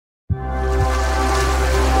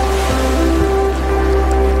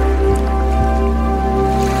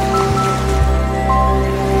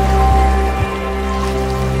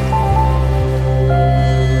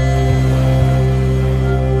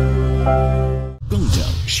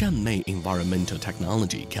Guangzhou Shanmei Environmental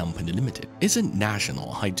Technology Company Limited is a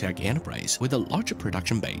national high-tech enterprise with a large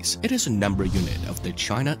production base. It is a member unit of the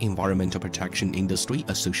China Environmental Protection Industry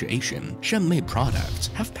Association. Shanmei products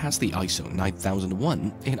have passed the ISO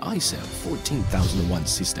 9001 and ISO 14001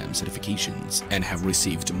 system certifications and have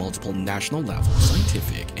received multiple national-level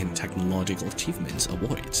scientific and technological achievements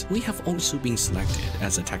awards. We have also been selected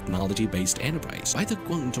as a technology-based enterprise by the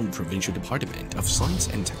Guangdong Provincial Department of Science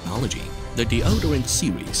and Technology. The deodorant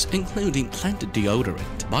series, including plant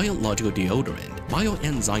deodorant, biological deodorant,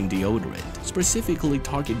 Bioenzyme deodorant, specifically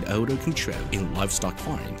target odor control in livestock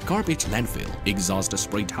farm, garbage landfill, exhaust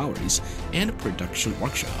spray towers, and production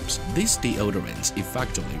workshops. These deodorants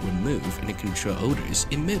effectively remove and control odors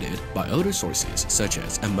emitted by odor sources such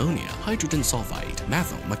as ammonia, hydrogen sulfide,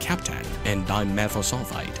 methyl mercaptan, and dimethyl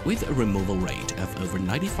sulfide. With a removal rate of over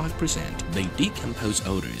 95%, they decompose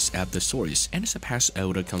odors at the source and surpass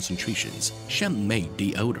odor concentrations. Shanmei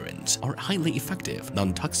deodorants are highly effective,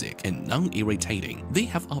 non-toxic, and non-irritating. They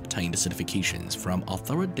have obtained certifications from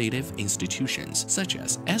authoritative institutions such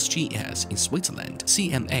as SGS in Switzerland,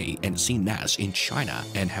 CMA and CNAS in China,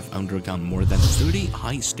 and have undergone more than 30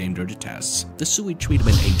 high-standard tests. The sewage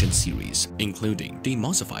treatment agent series, including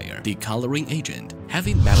demulsifier, decoloring agent,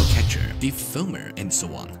 heavy metal catcher, defoamer, and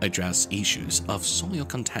so on, address issues of soil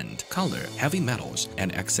content, color, heavy metals,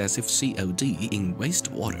 and excessive COD in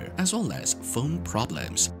wastewater, as well as foam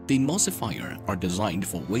problems. Demulsifier are designed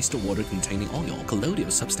for wastewater containing oil,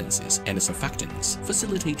 colloidal substances, and surfactants,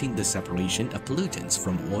 facilitating the separation of pollutants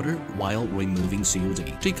from water while removing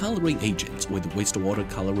COD. Decoloring agents with wastewater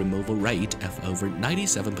color removal rate of over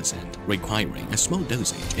 97%, requiring a small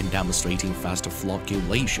dosage and demonstrating fast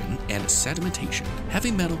flocculation and sedimentation.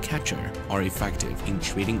 Heavy metal catcher are effective in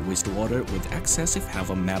treating wastewater with excessive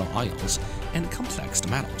heavy metal ions and complex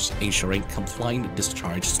metals, ensuring compliant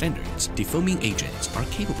discharge standards. Defoaming agents are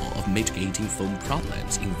capable of mitigating foam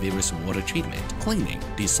problems in various water treatment, cleaning,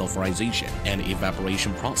 desulfurization, and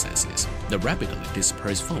evaporation processes. They rapidly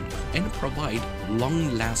disperse foam and provide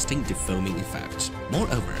long-lasting defoaming effects.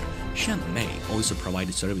 Moreover, Shanmei also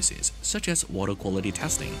provides services such as water quality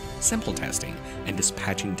testing, sample testing, and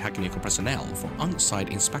dispatching technical personnel for on-site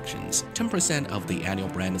inspections. 10% of the annual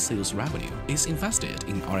brand sales revenue is invested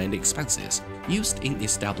in R&D expenses used in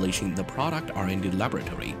establishing the product R&D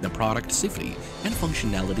laboratory, the product safety and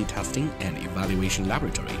functionality testing and evaluation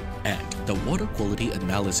laboratory, and the water quality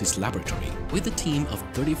analysis laboratory, with a team of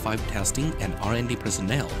 35 testing and R&D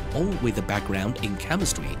personnel, all with a background in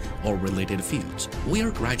chemistry or related fields. We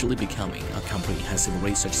are gradually becoming a comprehensive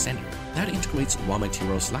research center that integrates raw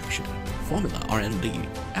material selection, formula R&D,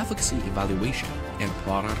 efficacy evaluation, and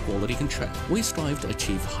product quality control. We strive to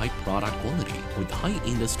achieve high product quality with high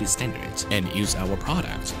industry standards and use our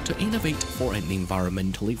products to innovate for an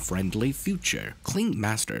environmentally friendly future.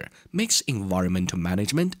 CleanMaster makes environmental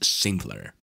management simpler.